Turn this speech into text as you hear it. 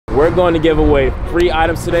We're going to give away free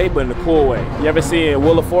items today, but in a cool way. You ever see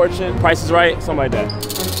Wheel of Fortune, Price is Right, something like that.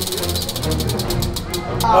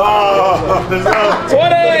 Oh, let's go.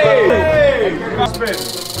 20! Hey!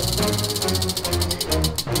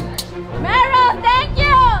 Melrose, thank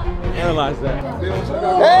you! Analyze that.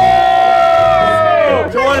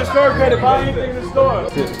 Hey! 200 store credit, buy anything in the store.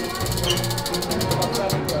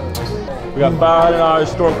 We got $500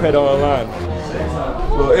 store credit online.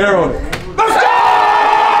 Little air on it. Let's go!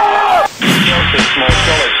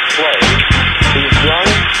 He's young,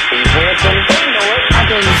 he's handsome, they know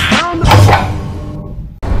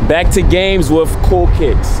it. Back to games with Cool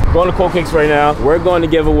Kicks. Going to Cool Kicks right now. We're going to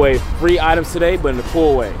give away free items today, but in a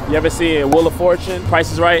cool way. You ever see Wheel of Fortune,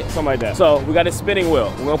 Price is Right, something like that. So we got a spinning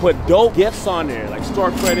wheel. We're gonna put dope gifts on there, like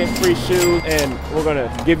store credit, free shoes, and we're gonna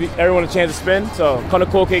give everyone a chance to spin. So come to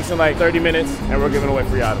Cool Kicks in like 30 minutes, and we're giving away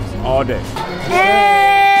free items all day.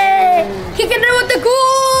 Hey! Kicking it with the cool!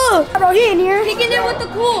 Bro, he in here. Kicking it with the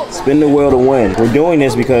cool. Spin the wheel to win. We're doing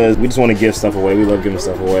this because we just want to give stuff away. We love giving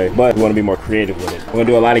stuff away, but we want to be more creative with it. We're gonna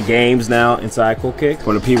do a lot of games now inside Cool Kicks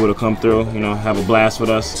for the people to come through, you know, have a blast with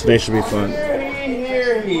us. Today should be fun.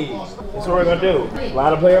 That's what we're gonna do.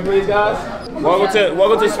 Line of player, please, guys.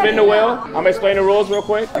 Welcome to Spin the Wheel. I'm gonna explain the rules real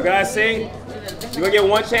quick. You guys see? You're gonna get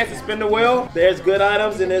one chance to spin the wheel. There's good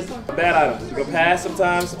items and there's bad items. You can pass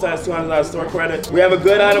sometimes $200 store credit. We have a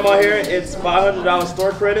good item on here. It's $500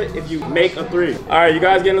 store credit if you make a 3. All right, you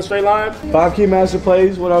guys get in a straight line? 5 key master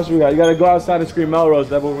plays. What else we got? You gotta go outside and scream Melrose.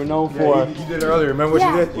 That's what we're known for. You did it earlier. Remember what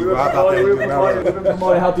you did? We've been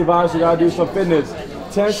promoting healthy vibes. We gotta do some fitness.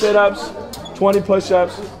 10 sit-ups, 20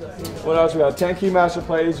 push-ups. What else we got? 10 key master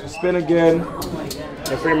plays. You spin again.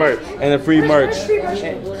 And free merch. And a free merch.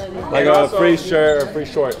 Like a free shirt or free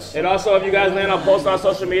shorts. And also, if you guys land on post on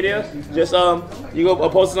social media, just you go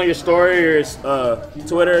post it on your story, or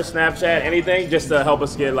Twitter, Snapchat, anything, just to help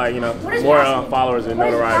us get like more followers and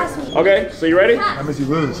notoriety. Okay, so you ready? How much you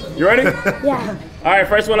lose? You ready? Yeah. All right,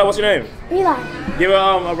 first one up. What's your name? Eli. Give a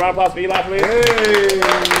round of applause for Eli, please. Hey!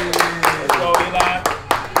 Let's go, Eli.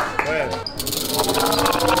 Go ahead.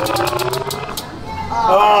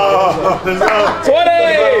 Oh, let's go. 20!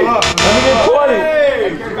 Let me get 20.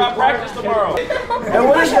 We got practice tomorrow. And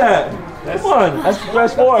what is that? Come on,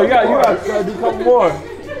 that's 4. You gotta do a couple more.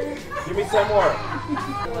 Give me 10 more.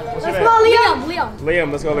 What's your name? Liam,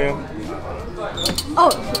 let's go, Liam. Oh.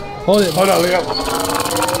 Hold on, Liam.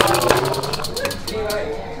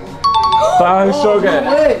 5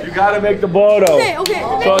 shortcut. You gotta make the ball though. Okay.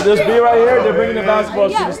 So just be right here. They're bringing the basketball.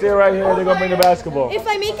 So you stay right here. They're gonna bring the basketball. If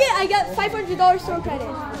I make it, I get $500 store credit.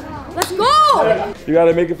 Let's go! You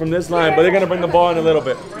gotta make it from this line, but they're gonna bring the ball in a little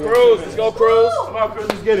bit. Cruz, let's go, Cruz. Come on, Cruz,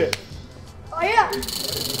 let's get it. Oh yeah.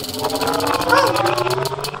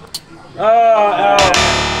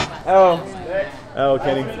 L,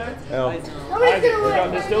 Kenny. L. Nobody's gonna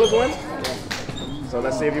win. The Steelers win? So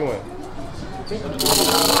let's see if you win.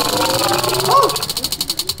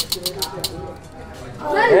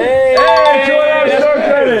 Hey, $200 store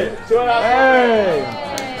credit. Hey.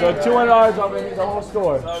 So $200 on the whole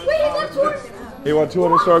store. Wait, he got 200. He won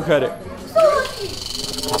 200 store credit. So lucky.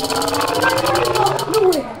 No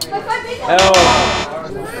way. L.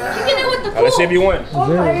 Kicking it with the cool. Let's see if you win.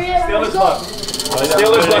 Steelers luck.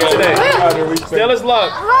 Steelers luck today. Steelers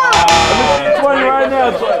luck. 20 right now.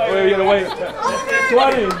 Wait, you gotta wait.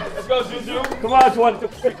 20. Let's go, Juju. Come on, 20.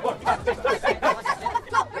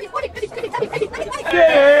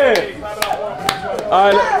 Yeah. All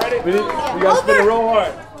right, ready? We gotta spin it real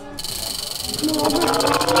hard.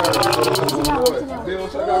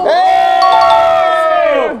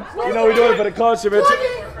 Hey! You know we're doing it for the culture, man.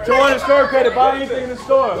 200 store credit. Buy anything in the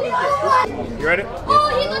store. You ready? Oh,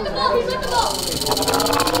 he's on the ball. He's on the ball.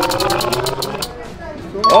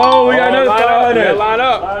 Oh, we got another 500. Line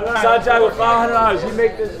up. Sunshine with $500. You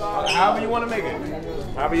make this however you want to make it.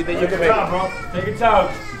 However you think you can make it. Take your time.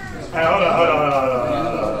 Hey, hold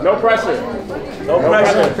on. No pressure. No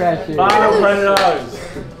pressure. $500.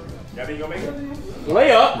 You gonna make it?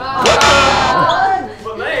 Layup.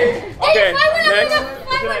 But lay. Okay. Next.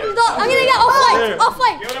 I'm gonna get off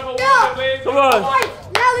light. Give it up a win, please. Come on.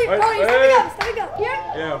 Now leave. Oh, he's stepping up. Here.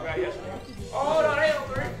 Yeah. Oh, no, they don't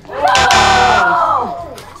three.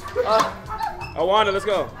 Awanda, let's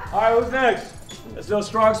go. All right, who's next? Let's do a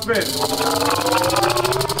strong spin.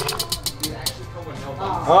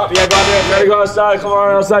 Oh, yeah, go out there. You gotta go outside. Come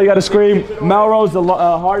on outside. You gotta scream Melrose the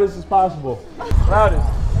hardest as possible. Loudest.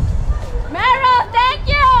 Melrose, thank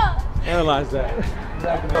you. Analyze that.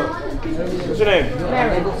 What's your name?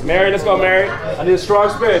 Mary. Mary, let's go, Mary. I need a strong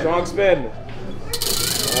spin. Strong spin.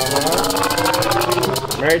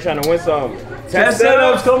 Mary trying to win some. 10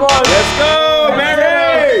 setups, come on. Let's go,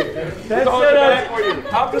 Mary.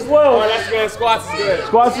 man. Squats is good.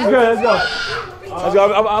 Squats is good. Let's go. Let's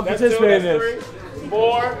go. I'm participating in this. 3,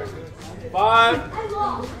 4,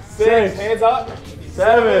 5, 6. Hands up.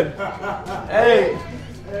 7, 8,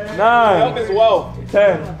 9. Health is wealth.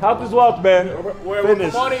 10. Health is wealth, man. We're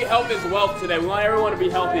promoting health is wealth today. We want everyone to be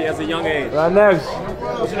healthy at a young age. Right next.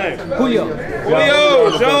 What's your name? Julio. Julio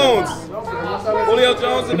Jones. Julio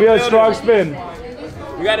Jones in the Be a building. strong spin.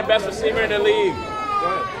 We got the best receiver in the league.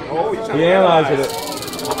 Oh, you He analyzed it.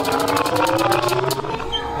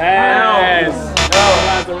 Pass. No,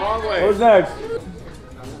 that's the wrong way. What's next?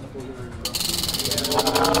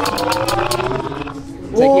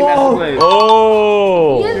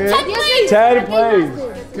 Oh! 10 plays.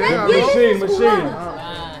 Machine.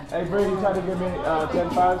 Hey, Brady, you trying to give me 10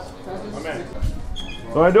 fives?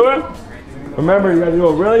 You want to do it? Remember, you got to do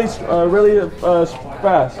it really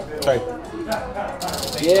fast. Okay.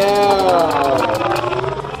 Yeah.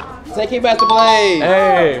 Taking back the blade.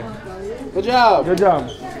 Hey. Good job. Good job.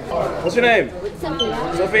 What's your name?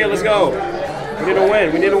 Sophia, let's go. We need a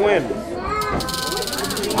win. We need a win.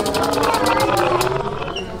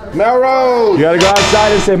 Melrose. You got to go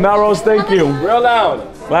outside and say, Melrose, thank you. Real loud.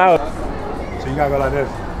 Loud. So you got to go like this.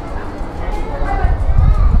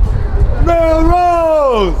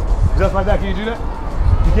 Melrose! Just like that. Can you do that?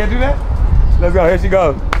 You can't do that? Let's go. Here she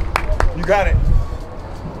goes. You got it.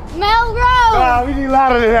 Melrose! Ah, we need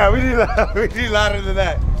louder than that. We need louder than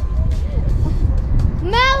that.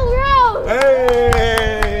 Melrose! Hey!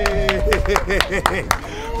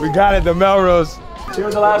 We got it, the Melrose.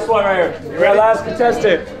 Here's the last one right here. You're our last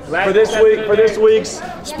contestant for this week. For this week's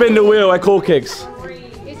spin the wheel at Cool Kicks.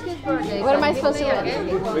 What am I supposed to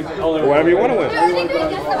win? Whatever you want to win. We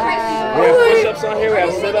have push-ups on here. We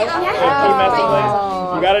have sit-ups. We have key master plays.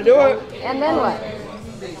 You got to do it. And then what?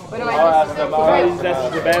 What do I do? That's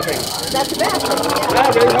the bad thing. That's the bad thing.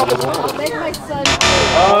 Yeah, really help us win. I'll make my son.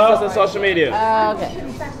 Follow us on social media. Okay.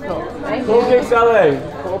 Cool. Thank Cool you. Kicks LA.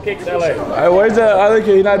 Cool Kicks LA. Hey, where's the other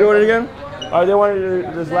kid? You not doing it again? All right, they wanted to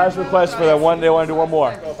do this last request for that one. They want to do one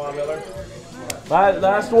more.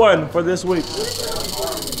 Last one for this week.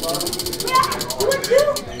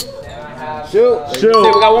 Shoot. Shoot.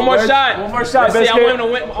 We got one more shot. One more shot. Let's see, I Biscuit. want him to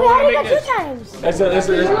win. I want to make this. That's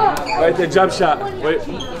it. Right there, jump shot. Wait.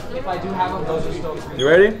 If I do have them, those are still. You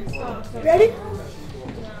ready? Ready?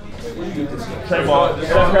 Trey ball.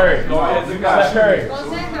 Steph Curry. Go ahead. Steph Curry.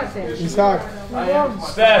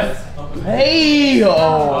 Steph. Hey.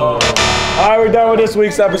 Oh. All right, we're done with this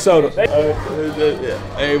week's episode.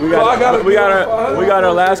 Hey, we got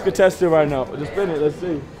our last contestant right now. Just spin it. Let's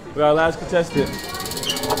see. We got our last contestant.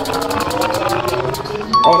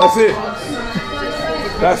 Oh, that's it.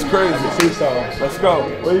 That's crazy. Let's go.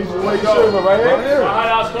 Where you shooting? Right here?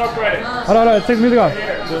 I'll store credit. Hold on. Take the music off.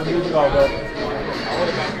 Take the music off, bro.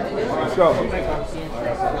 Let's go.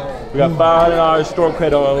 We got $500 store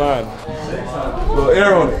credit on the line. Little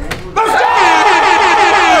air on it. Let's go!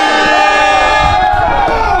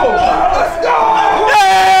 Let's go!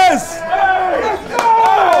 Yes! Let's go!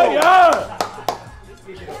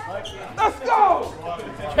 Let's go!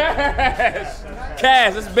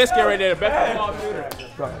 Cash. This biscuit right there. Best football shooter.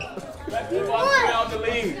 Best football shooter out the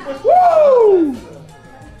league. Woo!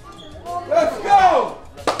 Let's go!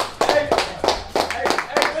 Hey,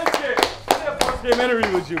 biscuit. I did a first-game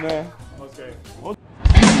interview with you, man. Okay.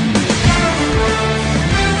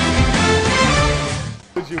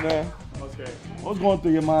 With you, man. Okay. What was going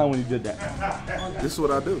through your mind when you did that? This is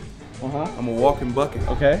what I do. Uh-huh. I'm a walking bucket.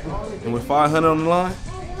 Okay. And with 500 on the line,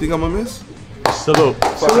 think I'm gonna miss? Salute.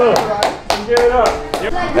 Salute. Give it up.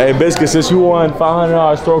 Hey, Biscuit, since you won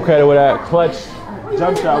 $500 store credit with that clutch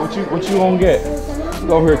jump shot, what you gonna get?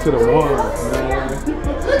 Go here to the one, man.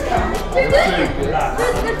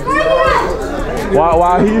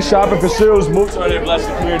 While he's shopping for cereals, Mooks are there blessed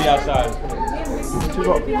security outside.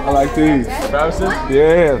 I like these. Travis's?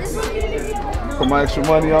 Yeah. Put my extra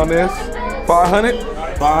money on this. 500?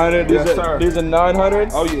 500. Yes, sir. These are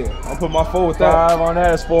 900. Oh yeah. I'll put my 4 with that. 5 on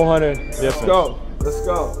that is 400. Let's go. Let's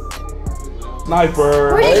go.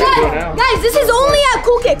 Sniper. Where's guys, this is only at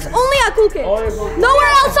Cool Kicks. Only at Cool Kicks.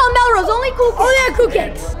 Nowhere else on Melrose. Only at Cool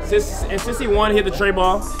Kicks. Since he won, he hit the tray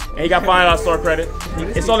ball, and he got $5 store credit.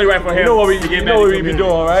 It's only right for him. You know what we to get be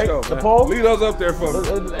doing, right? Let's go, The man. poll? Leave those up there for me.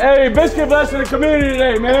 Hey, Biscuit blessing the community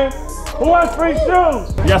today, man. Who wants free shoes?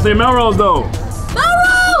 You gotta say Melrose though.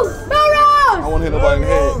 Melrose! I Melrose! want to hit nobody in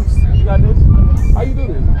the head. You got this? How you do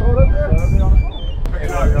this? Throw it up there.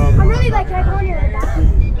 I'm really like, can I go in here like that?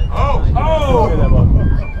 Oh! We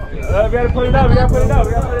gotta put it up. We gotta put it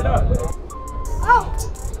up. Oh!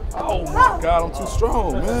 Oh my God, I'm too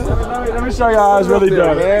strong, man. Let me show y'all how it's really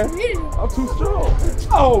done, man. I'm too strong.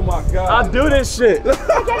 Oh my God. I do this shit. Can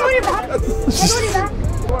I go to your back? Can I go to your back?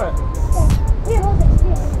 What? Here, hold this.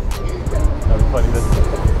 That's funny.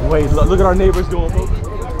 Wait, look at our neighbors doing, folks.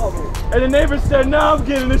 And the neighbor said, "No, I'm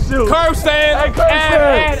getting the shoe." Curb stand. Hey, curb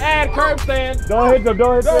stand. Add curb stand. Don't hit them.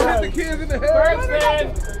 Don't hit Don't them. hit the kids in the Curb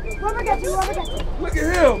head. stand. Whoever gets you, whoever gets you. Look at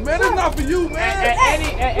him, man. That's not for you, man.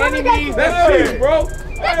 Any means. That's cheating, bro.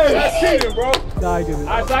 Hey, that's cheating, bro. Nah, I get it. All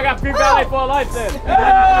right, so I got free valet for life then.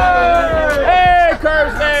 Hey! Hey, curb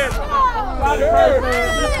stand. All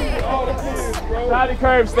the kids, bro. Side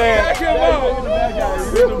curb stand. Back him up.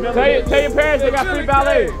 Tell your parents they got free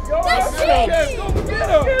valet. That's cheating. Go get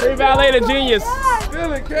him. Free valet to genius.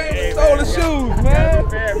 Dylan came and stole the shoes, man.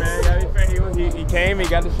 Fair, man. Gotta be fair. He came, he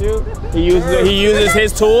got the shoe. He uses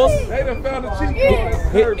his tools. They done found a cheat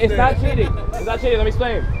code. It's not cheating. It's not cheating. Let me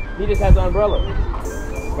explain. He just has the umbrella.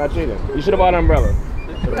 It's not cheating. You should have bought an umbrella.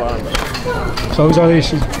 So who's all these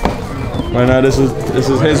shoes? Right now, this is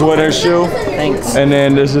his winter shoe. Thanks. And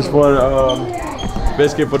then this is for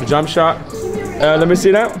Biscuit for the jump shot. Let me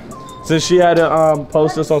see that. Since she had to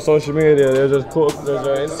post this on social media, there's her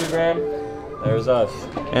Instagram. There's us.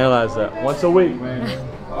 Analyze that. Once a week, man.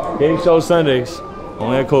 Game show Sundays.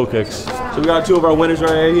 Only at Cool Kicks. So we got two of our winners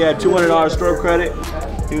right here. He had $200 store credit.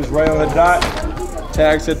 He was right on the dot.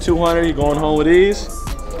 Tag said 200. He going home with these.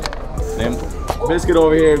 Then Biscuit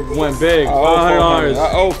over here went big. $500.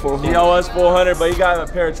 I owe $400. He owe us $400, but he got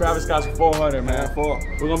a pair of Travis Scott's for $400, man. We're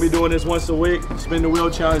gonna be doing this once a week. Spin the wheel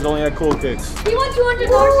challenge only at Cool Kicks. He won $200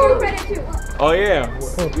 store credit too. Oh yeah,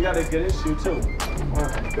 we gotta get his shoe too.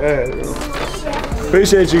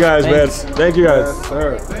 Appreciate you guys, man. Thank you guys. Yes,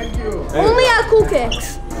 sir. Thank you. Only at Cool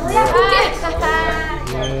Kicks. Only at Cool Kicks.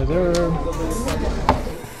 Yeah, sir.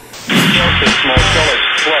 Small